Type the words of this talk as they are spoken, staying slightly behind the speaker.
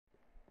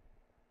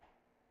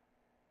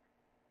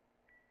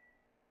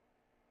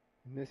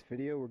In this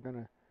video we're going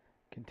to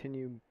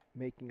continue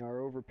making our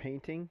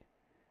overpainting,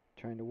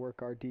 trying to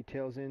work our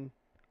details in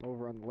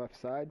over on the left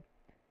side,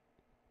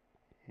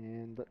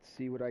 and let's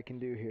see what I can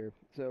do here.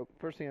 So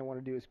first thing I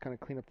want to do is kind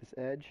of clean up this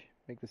edge,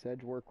 make this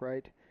edge work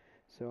right.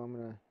 So I'm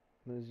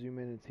gonna zoom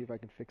in and see if I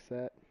can fix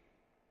that.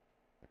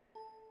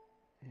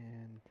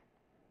 And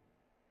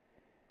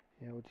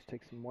yeah, we'll just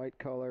take some white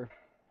color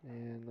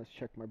and let's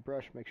check my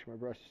brush, make sure my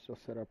brush is still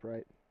set up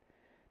right.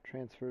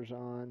 Transfers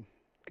on,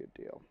 good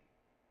deal.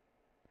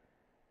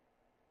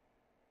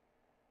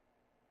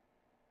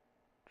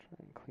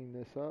 Try and clean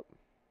this up.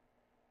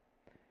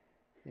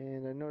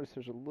 And I notice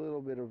there's a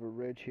little bit of a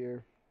ridge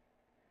here,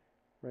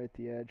 right at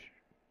the edge.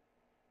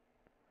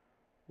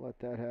 Let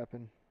that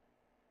happen.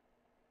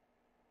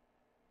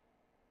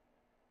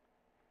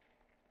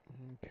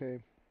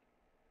 Okay.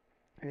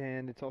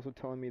 And it's also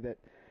telling me that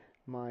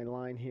my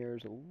line here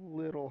is a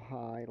little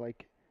high,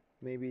 like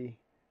maybe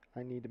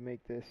I need to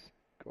make this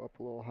go up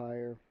a little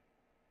higher.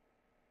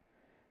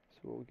 So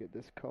we'll get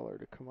this color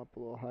to come up a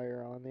little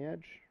higher on the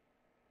edge.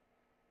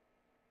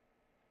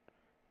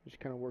 Just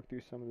kind of work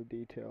through some of the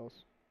details.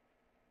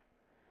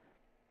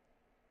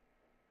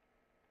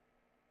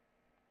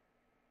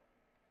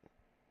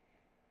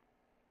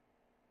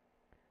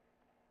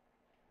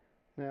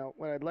 Now,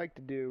 what I'd like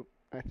to do,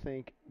 I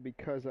think,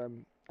 because I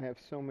have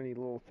so many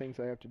little things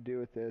I have to do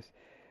with this,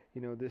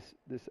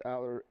 this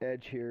outer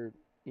edge here,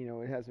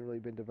 it hasn't really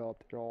been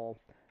developed at all.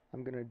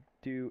 I'm gonna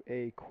do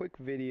a quick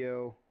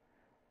video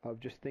of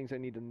just things I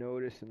need to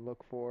notice and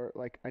look for.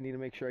 Like I need to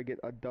make sure I get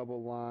a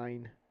double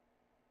line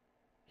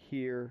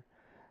here.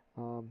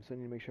 So I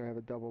need to make sure I have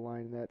a double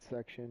line in that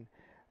section.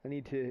 I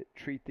need to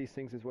treat these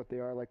things as what they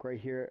are. Like right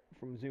here,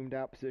 from zoomed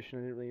out position,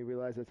 I didn't really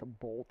realize that's a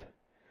bolt,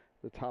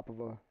 the top of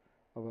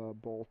a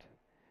bolt.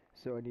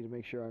 So I need to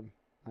make sure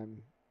I'm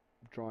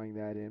drawing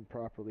that in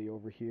properly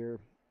over here,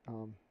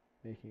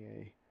 making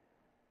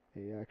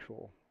a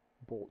actual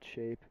bolt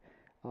shape.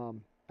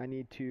 I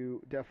need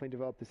to definitely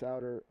develop this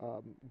outer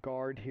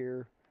guard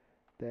here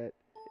that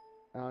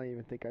I don't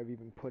even think I've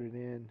even put it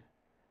in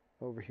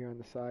over here on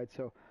the side.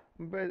 So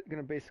I'm going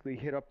to basically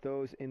hit up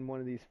those in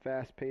one of these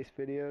fast-paced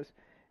videos,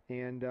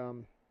 and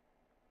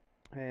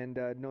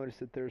notice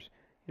that there's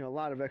a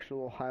lot of extra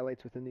little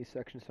highlights within these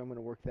sections. So I'm going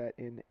to work that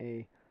in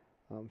a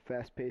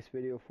fast-paced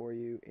video for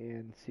you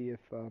and see if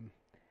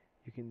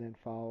you can then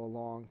follow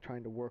along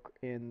trying to work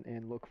in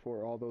and look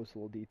for all those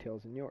little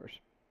details in yours.